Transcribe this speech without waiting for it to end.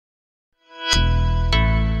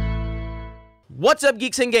What's up,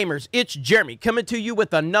 Geeks and Gamers? It's Jeremy coming to you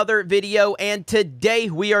with another video, and today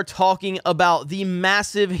we are talking about the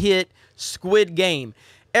massive hit Squid Game.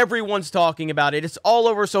 Everyone's talking about it. It's all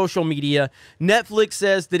over social media. Netflix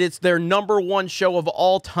says that it's their #1 show of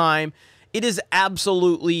all time. It is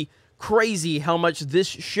absolutely crazy how much this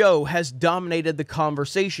show has dominated the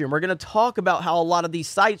conversation. We're going to talk about how a lot of these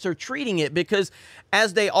sites are treating it because,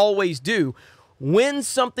 as they always do, when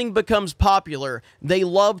something becomes popular, they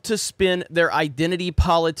love to spin their identity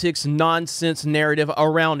politics nonsense narrative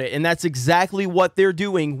around it. And that's exactly what they're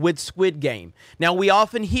doing with Squid Game. Now, we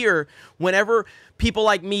often hear whenever people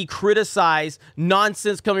like me criticize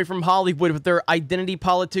nonsense coming from Hollywood with their identity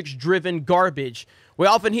politics driven garbage, we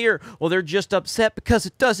often hear, well, they're just upset because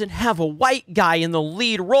it doesn't have a white guy in the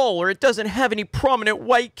lead role, or it doesn't have any prominent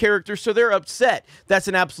white characters, so they're upset. That's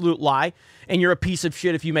an absolute lie, and you're a piece of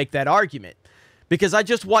shit if you make that argument. Because I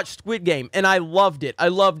just watched Squid Game, and I loved it. I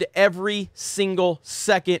loved every single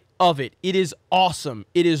second of it. It is awesome.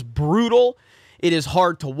 It is brutal. It is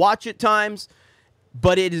hard to watch at times,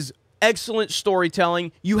 but it is excellent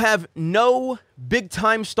storytelling. You have no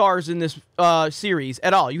big-time stars in this series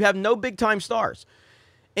at all. You have no big-time stars.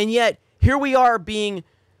 And yet, here we are being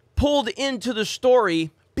pulled into the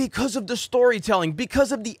story because of the storytelling,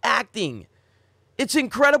 because of the acting. It's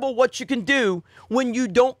incredible what you can do when you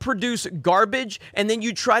don't produce garbage and then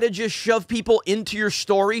you try to just shove people into your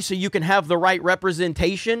story so you can have the right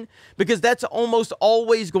representation, because that's almost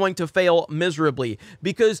always going to fail miserably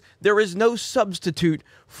because there is no substitute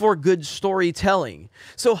for good storytelling.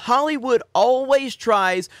 So Hollywood always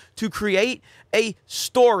tries to create a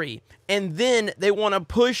story, and then they want to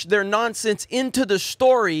push their nonsense into the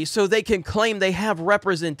story so they can claim they have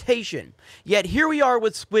representation. Yet here we are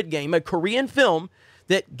with Squid Game, a Korean film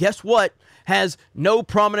that, guess what, has no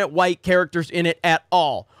prominent white characters in it at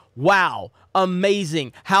all. Wow,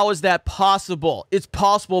 amazing. How is that possible? It's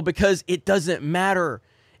possible because it doesn't matter.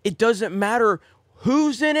 It doesn't matter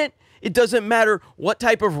who's in it. It doesn't matter what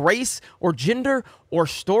type of race or gender or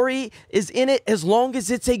story is in it, as long as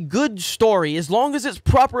it's a good story, as long as it's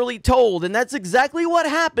properly told. And that's exactly what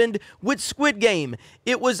happened with Squid Game.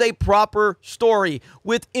 It was a proper story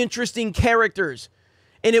with interesting characters,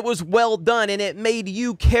 and it was well done, and it made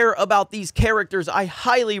you care about these characters. I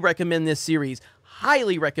highly recommend this series.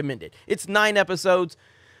 Highly recommend it. It's 9 episodes.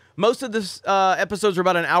 Most of the episodes are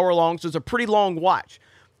about an hour long, so it's a pretty long watch.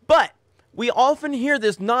 But we often hear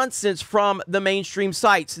this nonsense from the mainstream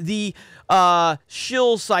sites, the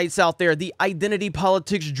shill sites out there, the identity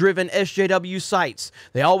politics-driven SJW sites.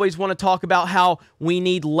 They always want to talk about how we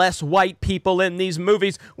need less white people in these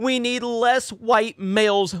movies. We need less white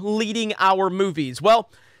males leading our movies. Well,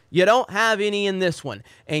 you don't have any in this one.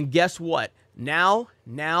 And guess what? Now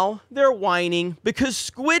they're whining because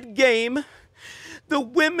Squid Game, the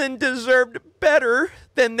women deserved better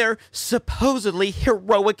than their supposedly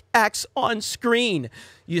heroic acts on screen.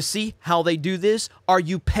 You see how they do this? Are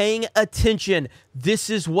you paying attention? This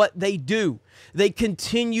is what they do. They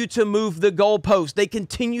continue to move the goalpost. They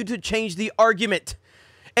continue to change the argument.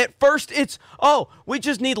 At first, it's, oh, we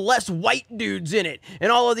just need less white dudes in it,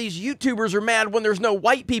 and all of these YouTubers are mad when there's no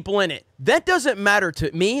white people in it. That doesn't matter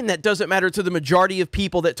to me, and that doesn't matter to the majority of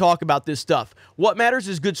people that talk about this stuff. What matters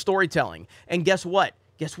is good storytelling. And guess what?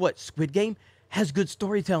 Guess what? Squid Game has good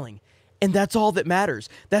storytelling, and that's all that matters.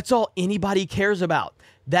 That's all anybody cares about.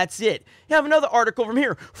 That's it. You have another article from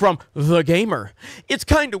here, from The Gamer. It's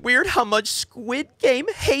kind of weird how much Squid Game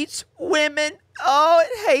hates women. Oh,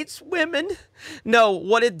 it hates women. No,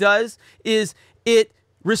 what it does is it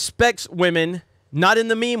respects women, not in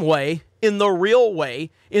the meme way, in the real way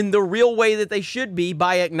that they should be,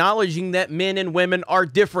 by acknowledging that men and women are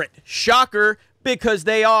different. Shocker, because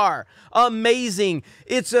they are. Amazing.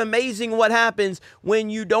 It's amazing what happens when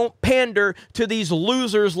you don't pander to these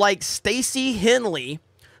losers like Stacey Henley,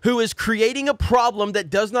 who is creating a problem that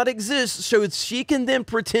does not exist so she can then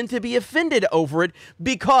pretend to be offended over it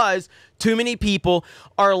because too many people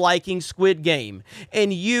are liking Squid Game.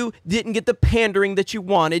 And you didn't get the pandering that you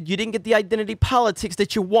wanted. You didn't get the identity politics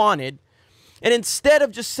that you wanted. And instead of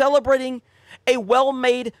just celebrating a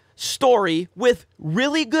well-made story with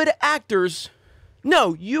really good actors,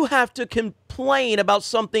 no, you have to complain about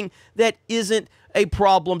something that isn't a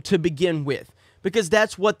problem to begin with, because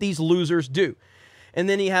that's what these losers do. And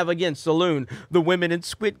then you have, again, Saloon. The women in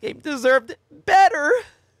Squid Game deserved better.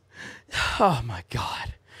 Oh, my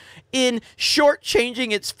God. In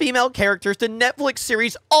shortchanging its female characters, the Netflix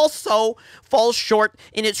series also falls short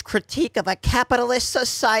in its critique of a capitalist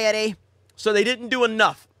society. So they didn't do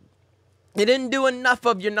enough. They didn't do enough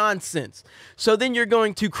of your nonsense. So then you're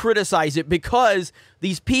going to criticize it because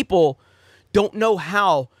these people don't know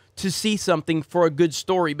how to see something for a good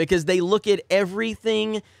story because they look at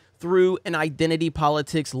everything through an identity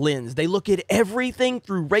politics lens. They look at everything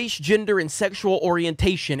through race, gender, and sexual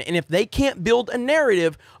orientation. And if they can't build a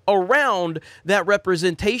narrative around that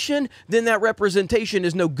representation, then that representation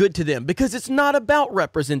is no good to them because it's not about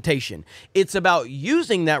representation. It's about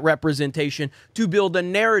using that representation to build a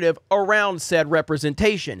narrative around said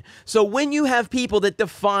representation. So when you have people that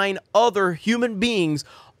define other human beings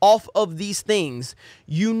off of these things,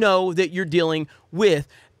 you know that you're dealing with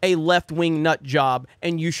a left-wing nut job,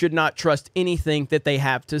 and you should not trust anything that they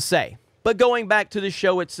have to say. But going back to the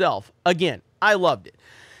show itself, again, I loved it.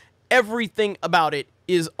 Everything about it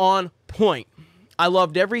is on point. I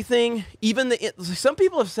loved everything. Even some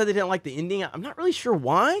people have said they didn't like the ending. I'm not really sure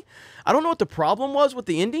why. I don't know what the problem was with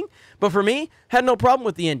the ending, but for me, had no problem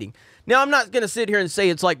with the ending. Now, I'm not going to sit here and say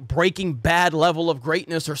it's like Breaking Bad level of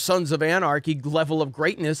greatness or Sons of Anarchy level of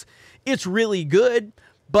greatness. It's really good.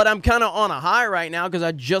 But I'm kind of on a high right now because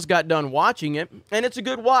I just got done watching it, and it's a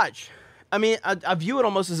good watch. I mean, I view it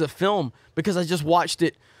almost as a film because I just watched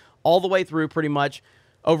it all the way through pretty much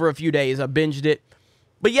over a few days. I binged it.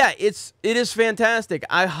 But yeah, it is fantastic.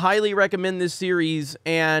 I highly recommend this series,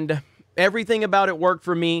 and everything about it worked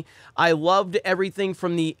for me. I loved everything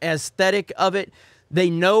from the aesthetic of it. They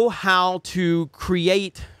know how to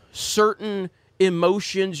create certain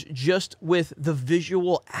emotions just with the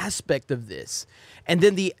visual aspect of this. And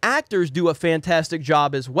then the actors do a fantastic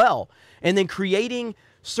job as well. And then creating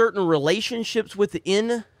certain relationships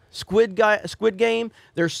within Squid Game.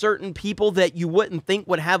 There's certain people that you wouldn't think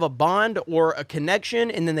would have a bond or a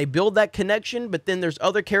connection, and then they build that connection, but then there's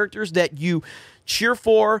other characters that you cheer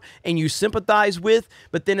for and you sympathize with,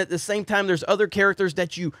 but then at the same time there's other characters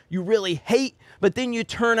that you really hate, but then you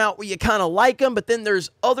turn out where you kind of like them, but then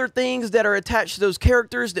there's other things that are attached to those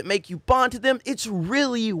characters that make you bond to them. It's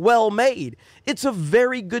really well made. It's a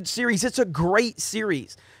very good series. It's a great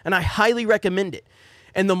series, and I highly recommend it.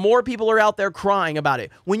 And the more people are out there crying about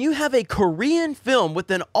it, when you have a Korean film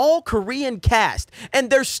with an all-Korean cast and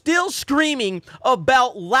they're still screaming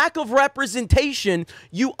about lack of representation,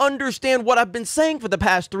 you understand what I've been saying for the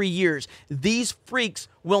past 3 years. These freaks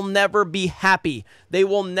will never be happy. They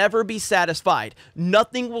will never be satisfied.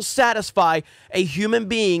 Nothing will satisfy a human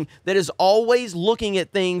being that is always looking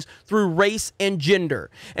at things through race and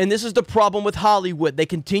gender. And this is the problem with Hollywood. They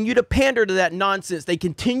continue to pander to that nonsense. They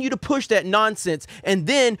continue to push that nonsense. And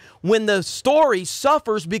then when the story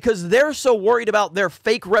suffers because they're so worried about their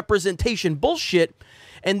fake representation bullshit,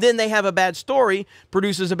 and then they have a bad story,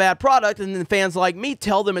 produces a bad product, and then fans like me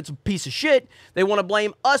tell them it's a piece of shit. They want to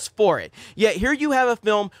blame us for it. Yet here you have a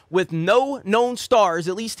film with no known stars,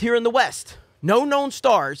 at least here in the West. No known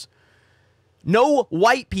stars. No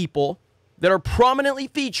white people that are prominently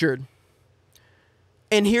featured.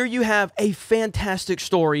 And here you have a fantastic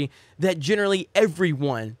story that generally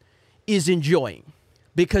everyone is enjoying.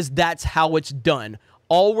 Because that's how it's done.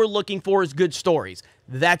 All we're looking for is good stories.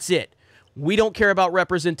 That's it. We don't care about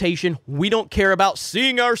representation. We don't care about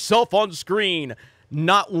seeing ourselves on screen.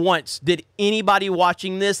 Not once did anybody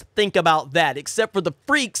watching this think about that, except for the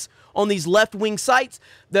freaks on these left-wing sites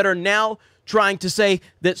that are now trying to say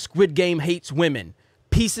that Squid Game hates women.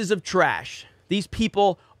 Pieces of trash. These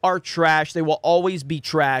people are trash. They will always be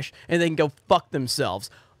trash, and they can go fuck themselves.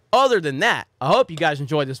 Other than that, I hope you guys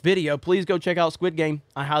enjoyed this video. Please go check out Squid Game.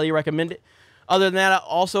 I highly recommend it. Other than that, I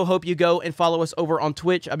also hope you go and follow us over on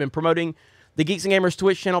Twitch. I've been promoting the Geeks and Gamers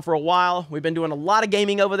Twitch channel for a while. We've been doing a lot of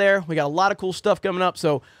gaming over there. We got a lot of cool stuff coming up,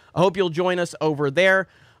 so I hope you'll join us over there.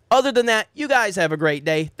 Other than that, you guys have a great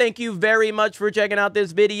day. Thank you very much for checking out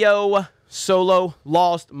this video. Solo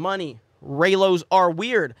lost money. Raylos are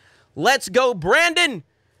weird. Let's go, Brandon!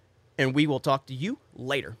 And we will talk to you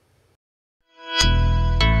later.